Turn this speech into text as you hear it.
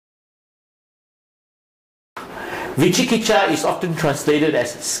Vicikicchā is often translated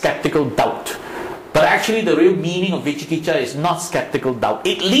as skeptical doubt. But actually the real meaning of Vicikicchā is not skeptical doubt.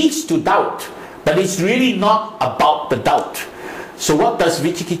 It leads to doubt, but it's really not about the doubt. So what does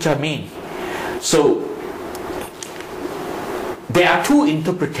Vicikicchā mean? So there are two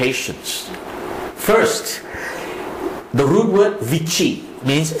interpretations. First, the root word vici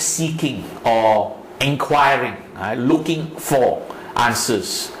means seeking or inquiring, right? Looking for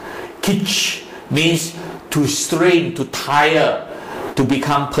answers. Kicch means to strain, to tire, to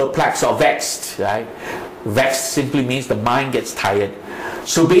become perplexed or vexed, right? Vexed simply means the mind gets tired.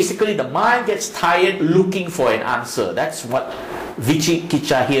 So basically the mind gets tired looking for an answer. That's what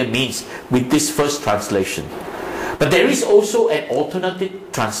Vicikicchā here means with this first translation. But there is also an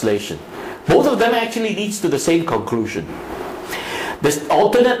alternative translation. Both of them actually leads to the same conclusion. The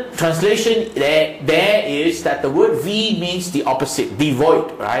alternate translation there is that the word V means the opposite,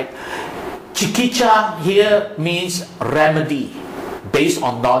 devoid, right? Cikicchā here means remedy based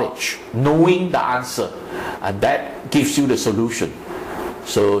on knowledge, knowing the answer, and that gives you the solution.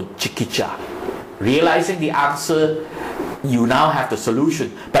 So cikicchā, realizing the answer, you now have the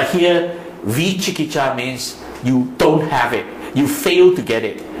solution. But here vicikicchā means you don't have it, you fail to get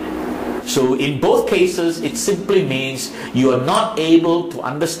it. So in both cases it simply means you are not able to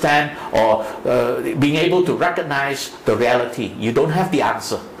understand or being able to recognize the reality. You don't have the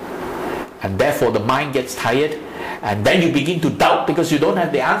answer, and therefore the mind gets tired, and then you begin to doubt because you don't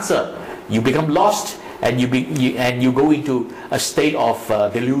have the answer. You become lost, and you go into a state of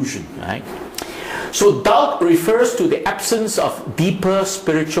delusion, right? So doubt refers to the absence of deeper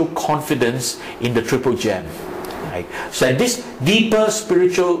spiritual confidence in the Triple Gem, right? So this deeper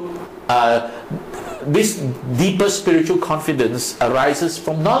spiritual confidence arises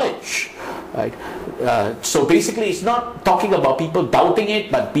from knowledge, right? So basically it's not talking about people doubting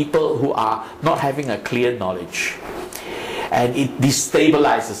it, but people who are not having a clear knowledge, and it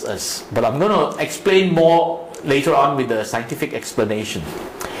destabilizes us. But I'm going to explain more later on with the scientific explanation.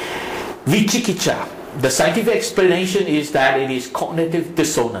 Vicikicchā, the scientific explanation is that it is cognitive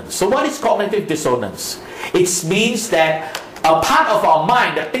dissonance. So what is cognitive dissonance? It means that a part of our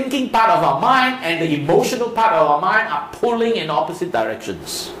mind, the thinking part of our mind and the emotional part of our mind are pulling in opposite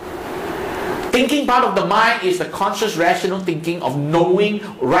directions. Thinking part of the mind is the conscious rational thinking of knowing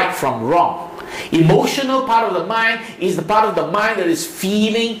right from wrong. Emotional part of the mind is the part of the mind that is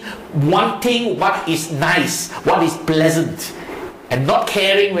feeling, wanting what is nice, what is pleasant, and not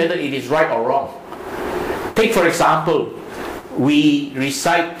caring whether it is right or wrong. Take for example, we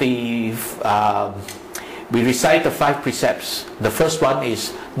recite the 5 precepts. The first one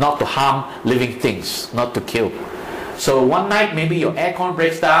is not to harm living things, not to kill. So one night maybe your aircon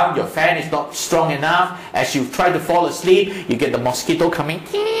breaks down, your fan is not strong enough. As you try to fall asleep, you get the mosquito coming,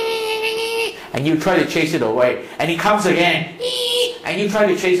 and you try to chase it away, and it comes again, and you try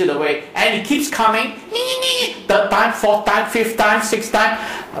to chase it away, and it keeps coming, third time, fourth time, fifth time, sixth time.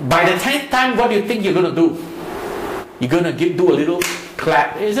 By the 10th time, what do you think you're going to do? You're going to do a little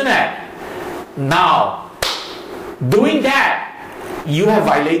clap, isn't it? Now, doing that, you have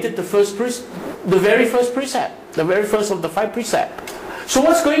violated the very first precept, the very first of the 5 precepts. So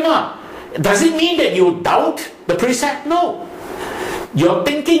what's going on? Does it mean that you doubt the precept? No. Your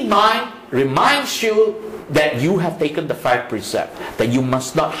thinking mind reminds you that you have taken the 5 precepts, that you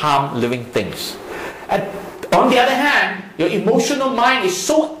must not harm living things. And on the other hand, your emotional mind is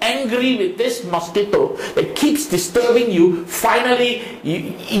so angry with this mosquito that keeps disturbing you. Finally,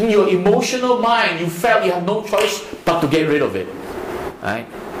 in your emotional mind, you felt you have no choice but to get rid of it. Right?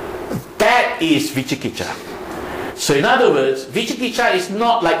 That is Vicikicchā. So in other words, Vicikicchā is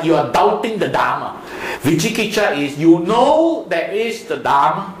not like you are doubting the Dharma. Vicikicchā is you know there is the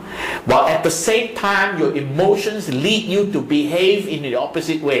Dharma, while at the same time your emotions lead you to behave in the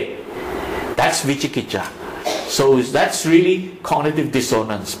opposite way. That's Vicikicchā. So that's really cognitive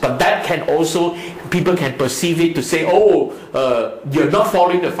dissonance. But that can also, people can perceive it to say, oh, you're not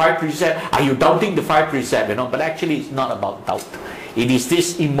following the 5 precepts. Are you doubting the 5 precepts? You know, but actually it's not about doubt. It is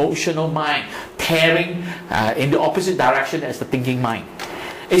this emotional mind tearing in the opposite direction as the thinking mind.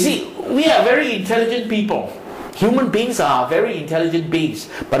 You see, we are very intelligent people. Human beings are very intelligent beings,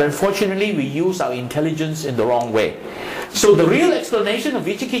 but unfortunately we use our intelligence in the wrong way. So the real explanation of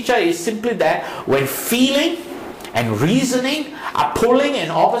Vicikicchā is simply that when feeling and reasoning are pulling in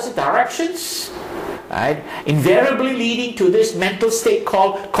opposite directions, right, invariably leading to this mental state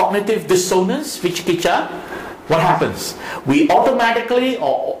called cognitive dissonance, Vicikicchā, what happens? We automatically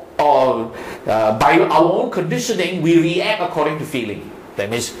or by our own conditioning, we react according to feeling. That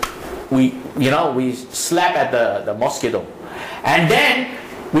means we slap at the mosquito, and then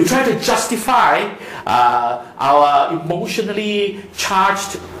We try to justify our emotionally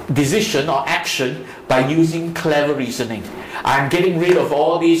charged decision or action by using clever reasoning. I'm getting rid of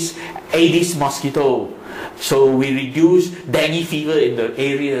all these Aedes mosquito, so we reduce dengue fever in the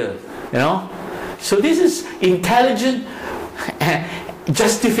area, you know. So this is intelligent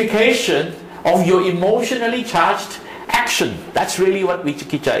justification of your emotionally charged action. That's really what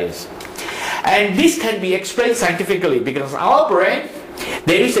Vicikicchā is. And this can be explained scientifically, because our brain,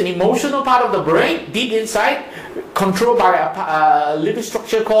 there is an emotional part of the brain deep inside, controlled by a little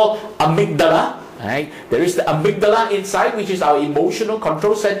structure called amygdala. Right? There is the amygdala inside, which is our emotional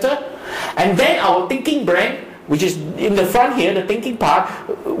control center, and then our thinking brain, which is in the front here, the thinking part,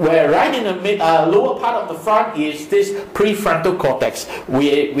 where right in the lower part of the front is this prefrontal cortex,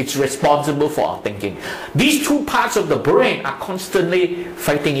 which is responsible for our thinking. These two parts of the brain are constantly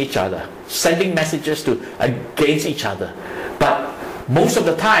fighting each other, sending messages against each other. But most of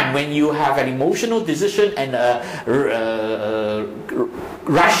the time, when you have an emotional decision and a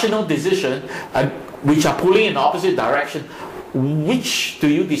rational decision, which are pulling in the opposite direction, which do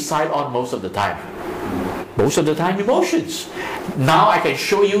you decide on most of the time? Most of the time, emotions. Now I can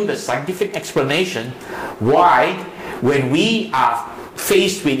show you the scientific explanation why, when we are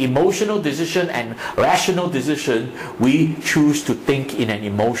faced with emotional decision and rational decision, we choose to think in an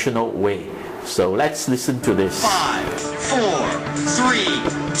emotional way. So let's listen to this. 5, 4, 3,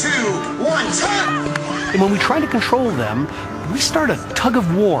 2, 1, turn! And when we try to control them, we start a tug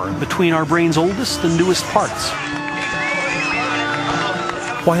of war between our brain's oldest and newest parts.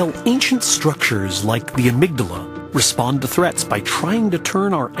 While ancient structures like the amygdala respond to threats by trying to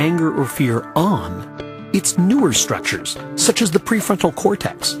turn our anger or fear on, it's newer structures, such as the prefrontal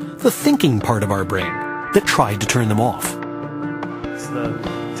cortex, the thinking part of our brain, that try to turn them off. It's the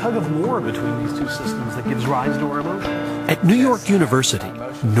tug of war between these two systems that gives rise to our emotions. At New York University,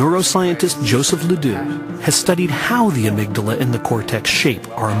 neuroscientist Joseph Ledoux has studied how the amygdala and the cortex shape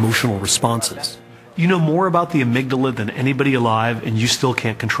our emotional responses. You know more about the amygdala than anybody alive, and you still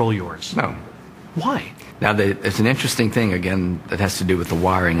can't control yours. No. Why? Now, it's an interesting thing, again, that has to do with the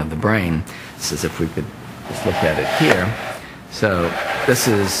wiring of the brain. This is, if we could just look at it here. So this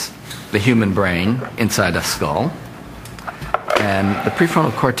is the human brain inside a skull. And the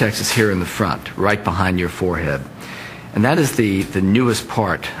prefrontal cortex is here in the front, right behind your forehead. And that is the newest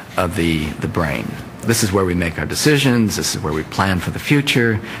part of the brain. This is where we make our decisions, this is where we plan for the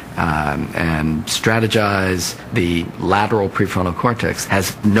future and strategize. The lateral prefrontal cortex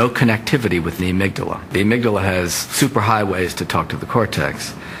has no connectivity with the amygdala. The amygdala has superhighways to talk to the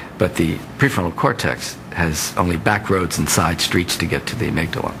cortex, but the prefrontal cortex has only back roads and side streets to get to the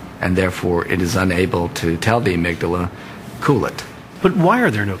amygdala. And therefore it is unable to tell the amygdala, cool it. But why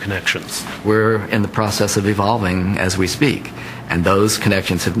are there no connections? We're in the process of evolving as we speak, and those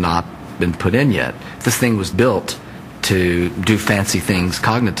connections have not been put in yet. This thing was built to do fancy things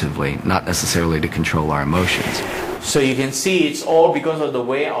cognitively, not necessarily to control our emotions. So you can see it's all because of the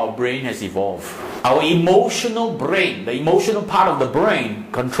way our brain has evolved. Our emotional brain, the emotional part of the brain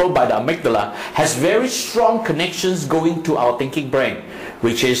controlled by the amygdala, has very strong connections going to our thinking brain,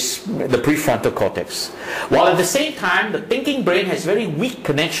 which is the prefrontal cortex. While at the same time, the thinking brain has very weak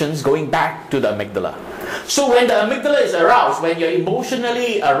connections going back to the amygdala. So when the amygdala is aroused, when you're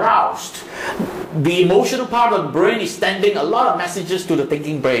emotionally aroused, the emotional part of the brain is sending a lot of messages to the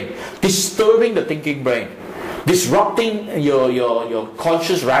thinking brain, disturbing the thinking brain, disrupting your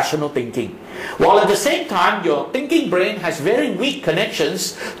conscious rational thinking. While at the same time, your thinking brain has very weak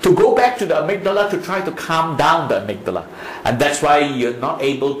connections to go back to the amygdala to try to calm down the amygdala. And that's why you're not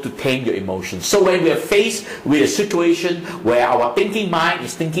able to tame your emotions. So when we are faced with a situation where our thinking mind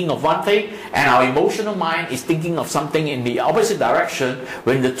is thinking of one thing and our emotional mind is thinking of something in the opposite direction,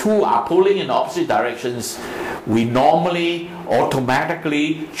 when the two are pulling in opposite directions, we normally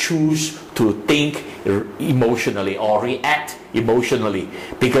automatically choose to think emotionally or react emotionally,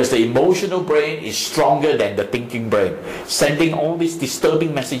 because the emotional brain is stronger than the thinking brain, sending all these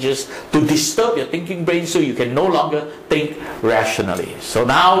disturbing messages to disturb your thinking brain so you can no longer think rationally. So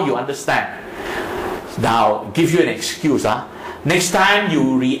now you understand. Now give you an excuse. Next time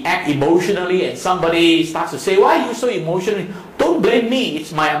you react emotionally and somebody starts to say, why are you so emotional? Don't blame me,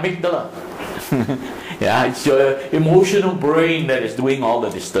 it's my amygdala. Yeah, it's your emotional brain that is doing all the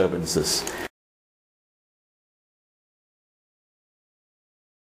disturbances.